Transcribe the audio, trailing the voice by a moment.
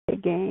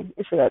again.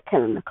 It's about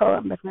Kelly Nicole.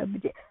 I'm back in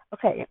video.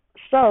 Okay,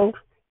 so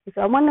if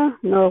I want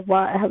to know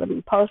why I haven't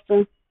been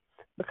posting,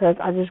 because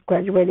I just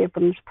graduated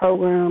from this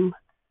program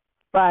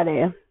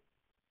Friday,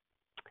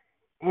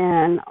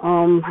 and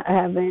I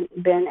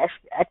haven't been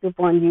active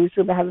on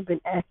YouTube. I haven't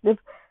been active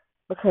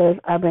because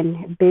I've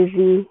been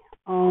busy.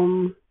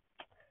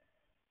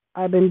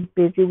 I've been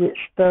busy with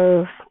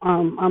stuff.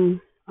 I'm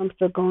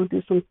still going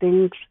through some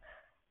things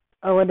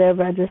or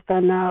whatever. I just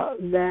found out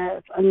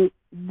that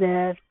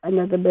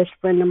another best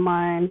friend of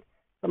mine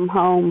from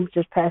home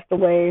just passed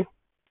away.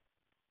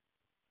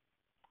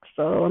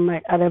 So I'm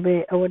like out of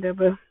it or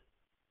whatever.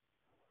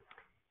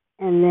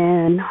 And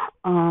then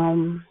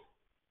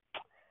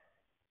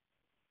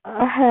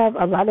I have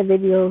a lot of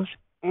videos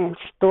in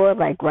store.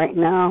 Like right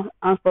now,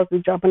 I'm supposed to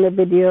be dropping a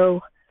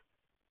video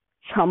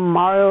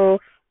tomorrow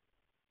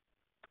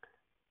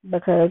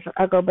because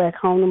I go back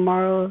home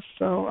tomorrow.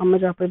 So I'm gonna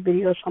drop a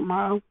video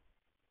tomorrow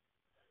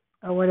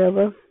or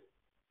whatever.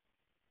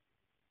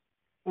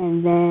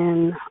 And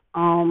then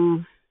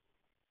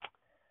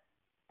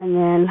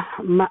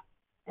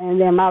and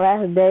then my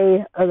last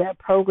day of that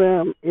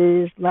program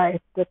is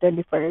like the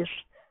 31st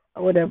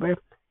or whatever.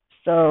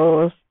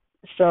 So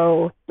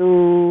so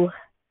through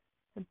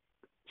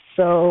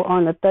so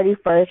on the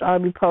 31st I'll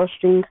be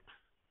posting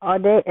all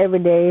day every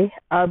day.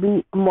 I'll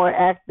be more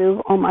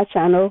active on my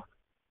channel.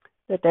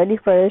 The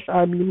 31st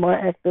I'll be more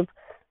active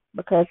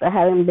because I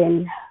haven't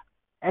been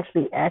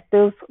actually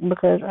active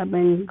because I've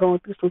been going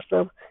through some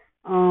stuff.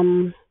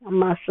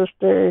 My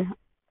sister,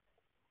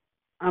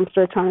 I'm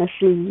still trying to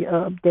see an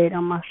update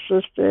on my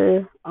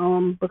sister.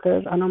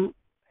 Because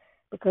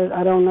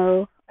I don't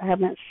know. I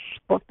haven't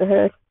spoke to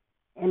her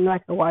in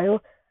like a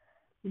while,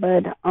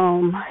 but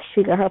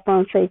she got her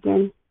phone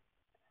taken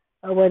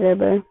or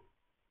whatever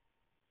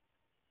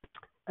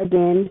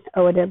again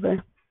or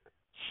whatever.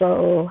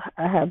 So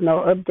I have no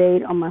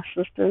update on my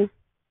sister.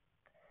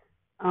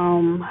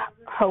 Um,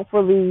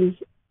 hopefully,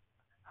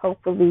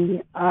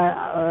 hopefully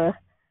I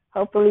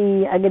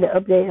get an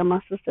update on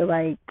my sister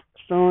like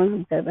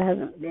soon because I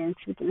haven't been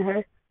speaking to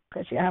her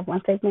because she have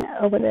one taken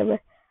or whatever.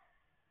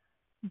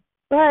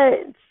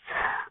 But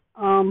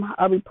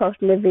I'll be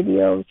posting the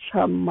video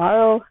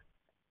tomorrow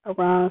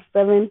around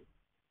 7.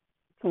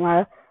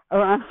 Tomorrow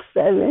around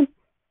 7,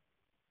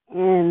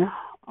 and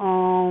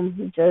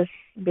just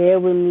bear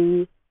with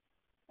me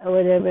or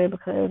whatever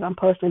because I'm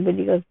posting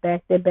videos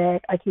back to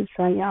back. I keep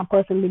telling you I'm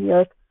posting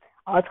videos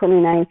all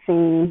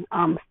 2019.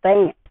 I'm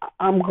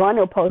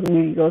gonna post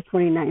videos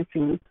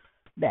 2019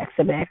 back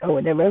to back or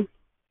whatever.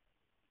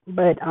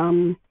 But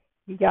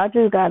y'all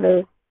just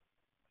gotta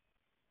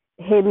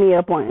hit me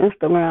up on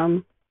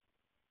Instagram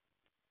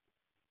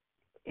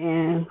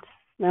and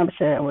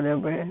Snapchat or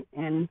whatever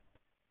and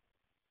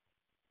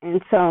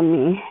tell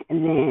me,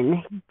 and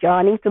then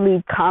y'all need to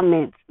leave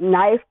comments,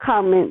 nice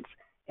comments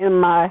in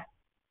my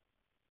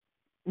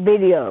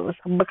videos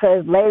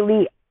because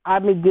lately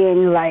I've been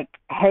getting like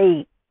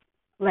hate,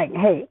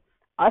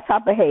 all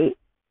type of hate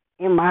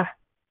in my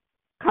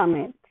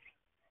comments.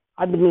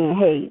 I've been getting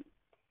hate,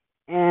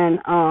 and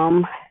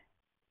I'm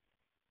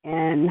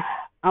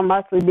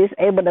about to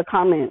disable the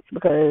comments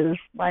because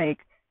like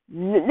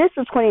this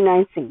is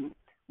 2019.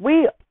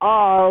 We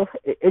all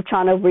are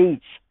trying to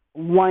reach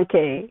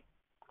 1K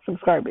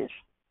subscribers.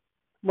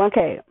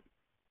 1K.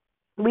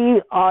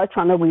 We are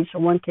trying to reach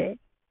 1K.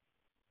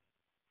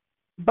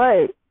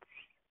 But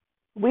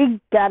we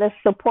gotta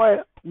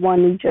support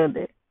one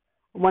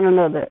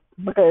another,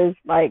 because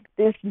like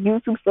this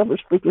YouTube stuff is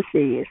freaking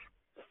serious.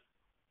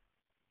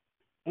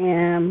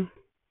 And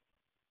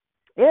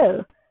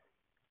yeah,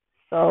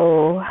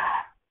 so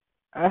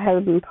I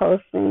haven't been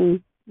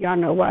posting. Y'all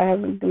know why I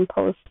haven't been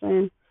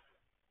posting.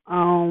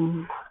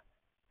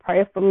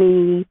 Pray for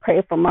me,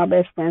 pray for my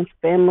best friend's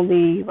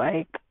family,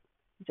 like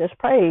just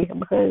pray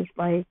because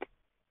like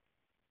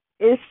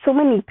it's too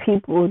many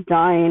people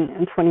dying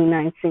in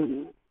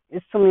 2019.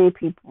 It's too many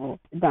people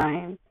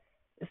dying.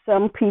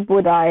 Some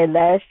people died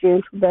last year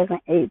in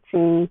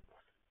 2018.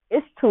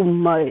 It's too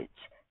much.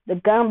 The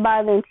gun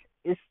violence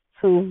is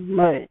too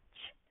much,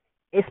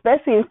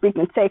 especially in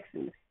freaking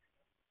Texas.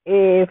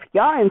 If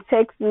y'all in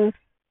Texas,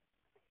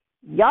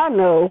 y'all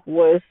know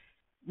what's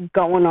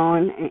going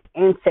on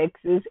in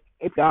Texas.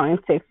 If y'all in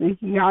Texas,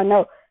 y'all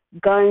know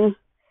gun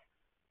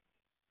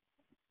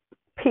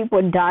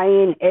people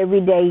dying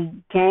every day,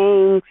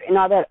 gangs and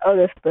all that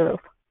other stuff.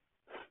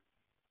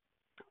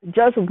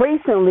 Just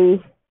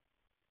recently,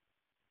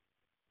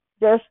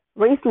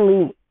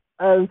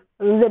 a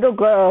little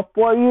girl,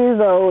 4 years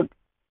old,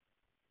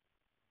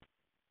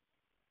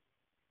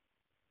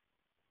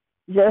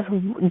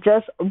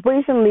 just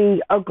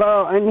recently, a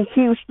girl in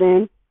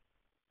Houston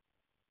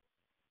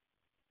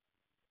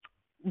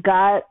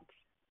got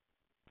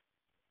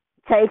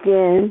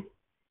taken,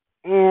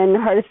 and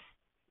her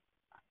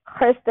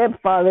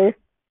stepfather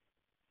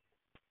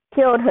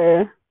killed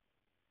her,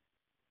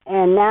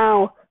 and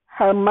now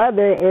her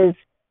mother is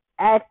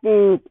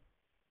acting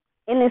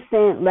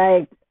innocent,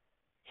 like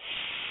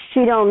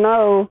she don't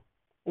know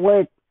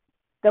what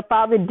the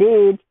father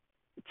did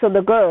to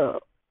the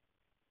girl.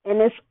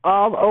 and it's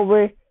all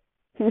over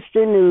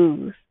Houston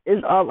news.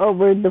 It's all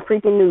over the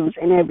freaking news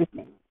and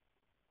everything.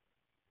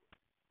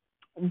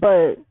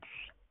 But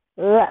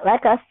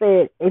like I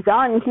said, if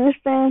y'all in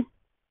Houston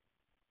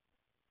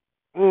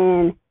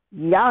and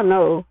y'all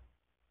know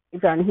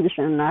if y'all in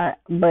Houston or not,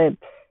 but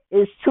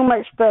it's too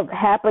much stuff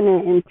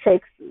happening in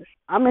Texas.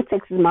 I'm in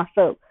Texas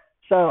myself,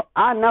 so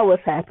I know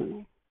what's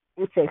happening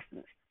in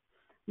Texas.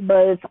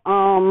 But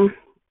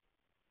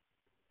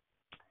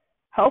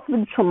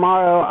hopefully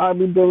tomorrow I'll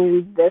be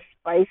doing the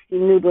spicy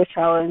noodle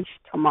challenge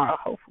tomorrow,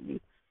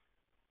 hopefully.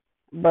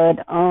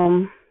 But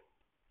y'all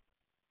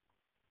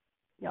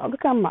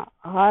look at my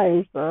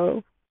eyes,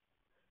 bro.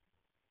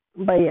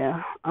 But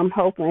yeah, I'm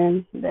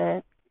hoping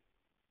that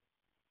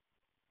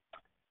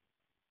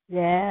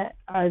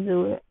I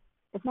do it.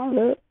 If I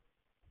look,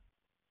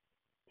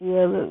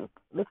 yeah,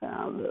 look how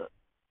I look.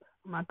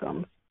 My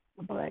gums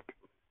are black.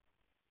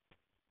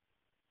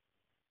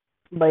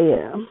 But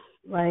yeah,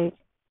 like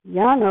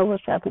y'all know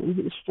what's happening in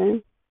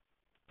Houston.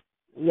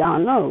 Y'all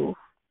know.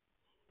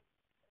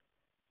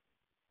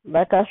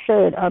 Like I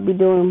said, I'll be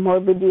doing more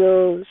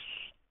videos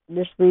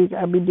this week.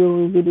 I'll be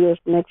doing videos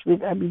next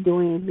week. I'll be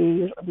doing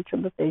videos up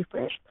until the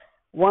 31st.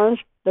 Once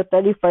the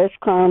 31st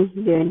comes,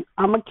 then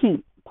I'm going to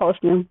keep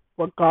posting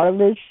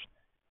regardless.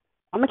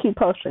 I'm going to keep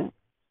posting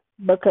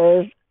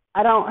because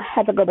I don't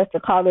have to go back to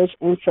college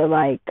until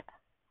like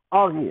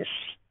August.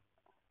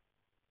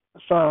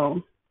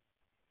 So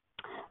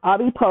I'll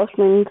be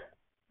posting,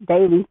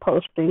 daily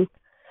posting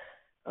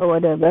or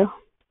whatever.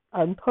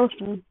 I'll be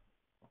posting.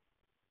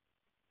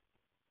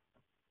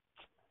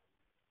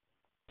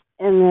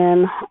 And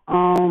then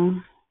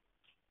um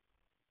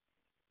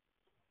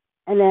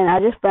And then I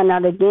just found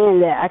out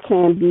again that I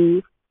can't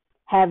be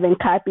having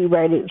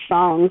copyrighted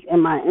songs in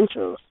my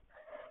intros.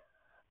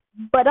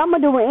 But I'm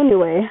gonna do it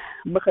anyway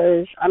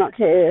because I don't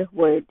care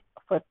what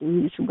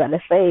fucking YouTube gotta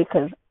say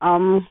cause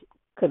I'm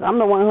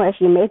the one who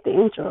actually made the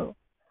intro.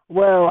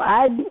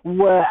 I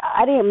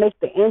didn't make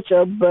the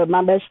intro, but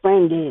my best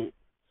friend did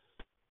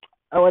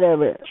or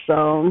whatever.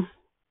 So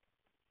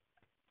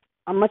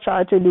I'm gonna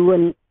try to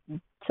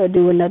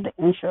do another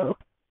intro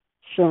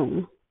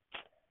soon.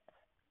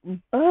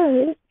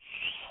 But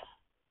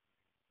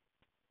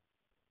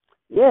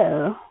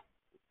yeah,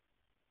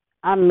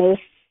 I miss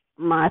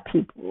my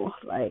people.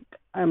 Like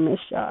I miss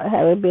y'all. I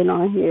haven't been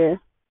on here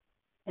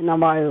in a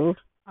while.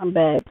 I'm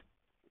back.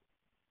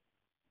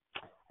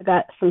 I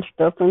got some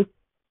stuff and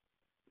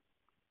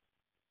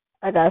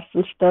I got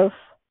some stuff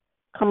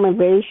coming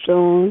very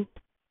soon.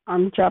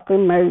 I'm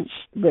dropping merch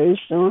very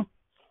soon.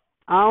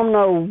 I don't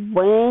know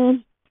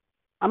when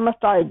I'm gonna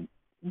start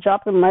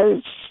dropping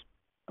merch,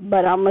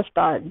 but I'm gonna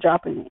start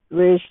dropping it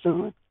very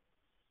soon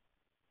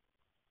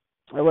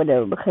or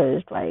whatever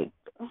because like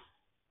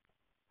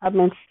I've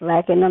been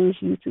slacking on this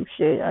YouTube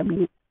shit.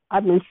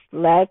 I've been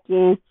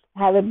slacking.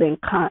 I haven't been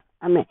I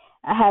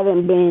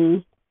haven't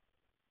been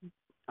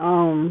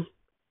um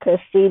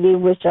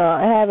conceited with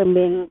y'all. I haven't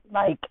been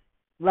like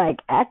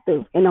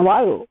active in a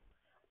while.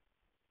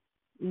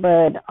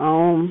 But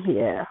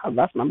yeah, I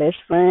lost my best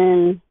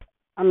friend.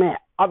 I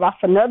lost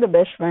another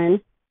best friend.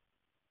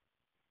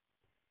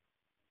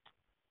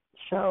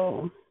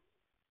 So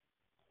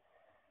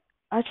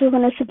I just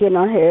wanted to get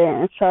on here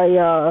and tell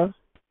y'all,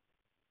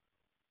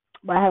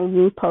 but I haven't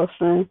been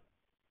posting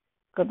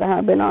because I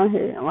haven't been on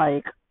here in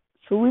like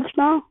 2 weeks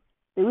now,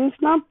 3 weeks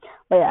now.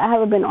 But yeah, I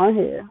haven't been on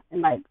here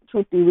in like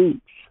 2 3 weeks.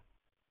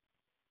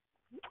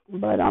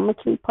 But I'm gonna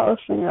keep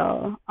posting,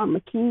 y'all. I'm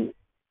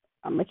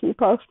gonna keep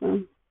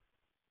posting.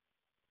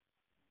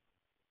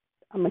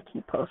 I'm gonna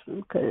keep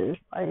posting because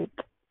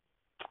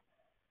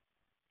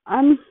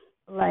I'm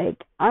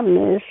I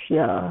miss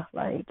y'all.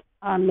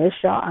 I miss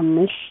y'all. I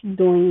miss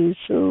doing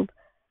YouTube.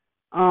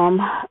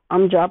 Um,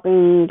 I'm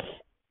dropping.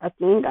 I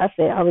think I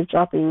said I was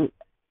dropping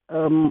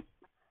um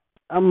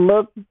a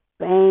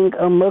mukbang,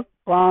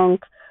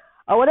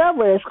 or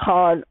whatever it's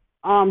called.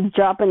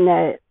 Dropping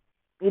that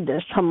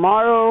either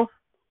tomorrow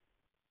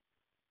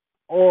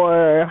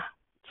or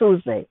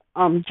Tuesday.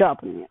 I'm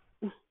dropping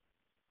it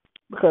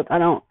because I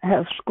don't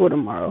have school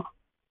tomorrow.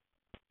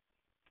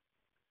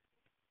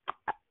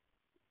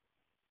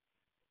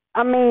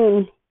 I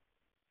mean,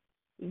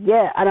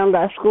 yeah, I don't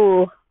got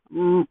school.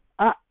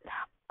 I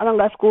don't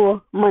got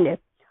school Monday,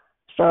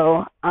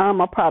 so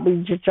I'll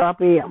probably just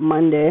drop it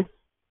Monday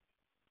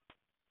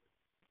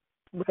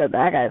because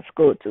I got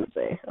school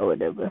Tuesday or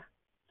whatever.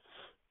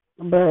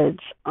 But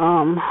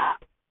I'm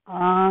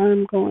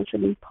going to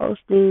be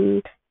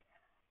posting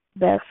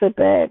back to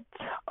back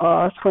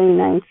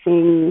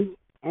 2019,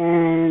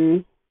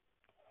 and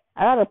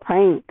I got a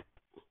prank.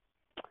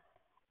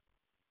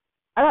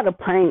 I got a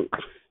prank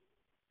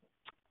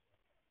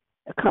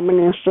coming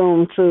in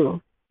soon too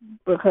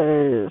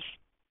because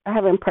I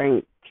haven't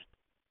pranked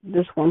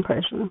this one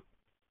person,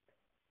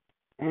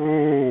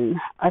 and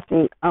I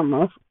think I'm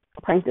gonna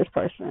prank this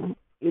person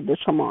either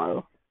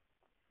tomorrow.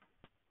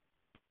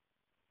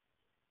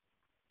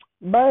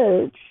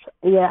 But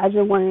yeah, I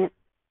just wanted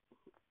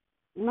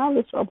my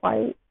lips are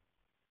white.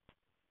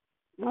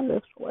 My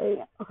lips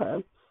white.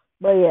 Okay.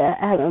 But yeah,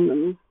 I haven't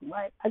been,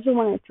 like, I just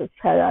wanted to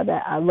tell y'all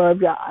that I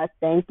love y'all. I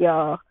thank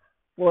y'all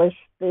for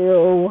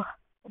still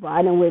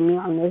riding with me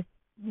on this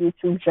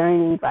YouTube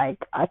journey. Like,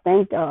 I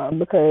thank y'all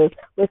because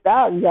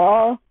without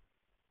y'all,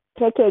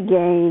 KK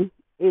Gang,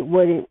 it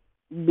wouldn't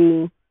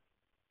be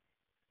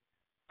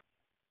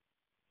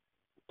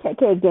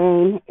KK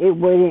Gang. It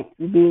wouldn't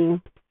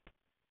be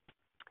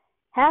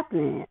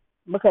happening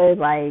because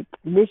like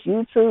this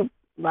YouTube,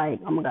 like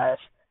oh my gosh,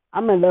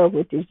 I'm in love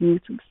with this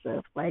YouTube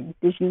stuff. Like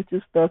this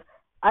YouTube stuff,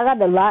 I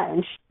got a lot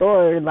in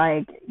store.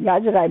 Like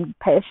y'all just gotta be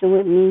patient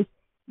with me.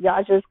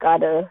 Y'all just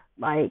gotta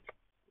like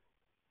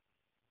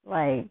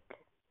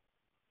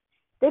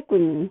stick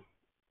with me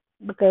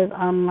because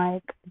I'm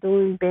like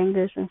doing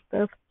bangers and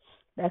stuff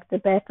back to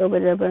back or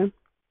whatever.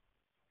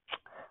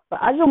 But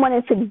I just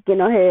wanted to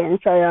get on here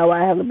and tell y'all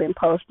why I haven't been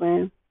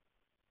posting.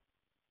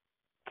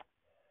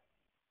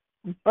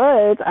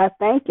 But I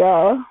thank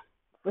y'all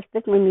for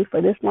sticking with me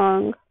for this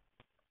long.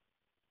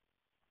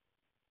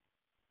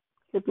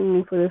 Sticking with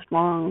me for this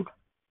long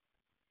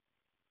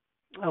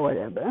or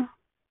whatever.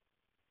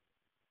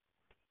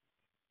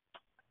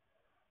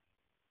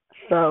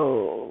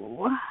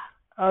 So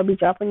I'll be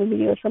dropping the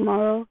video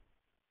tomorrow.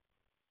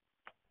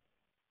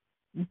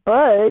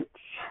 But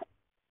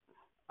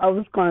I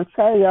was gonna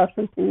tell y'all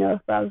something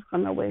else, but I was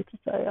gonna wait to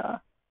tell y'all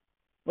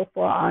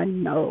before I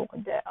know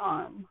that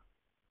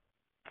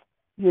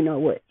you know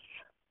what.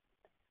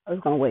 I was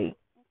gonna wait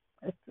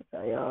just to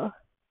tell y'all.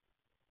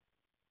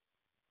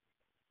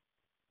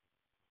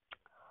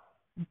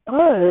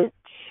 But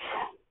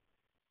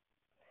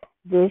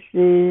this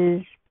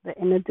is the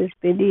end of this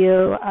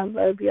video. I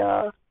love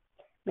y'all.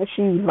 Make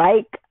sure you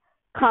like,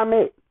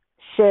 comment,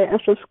 share,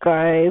 and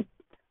subscribe.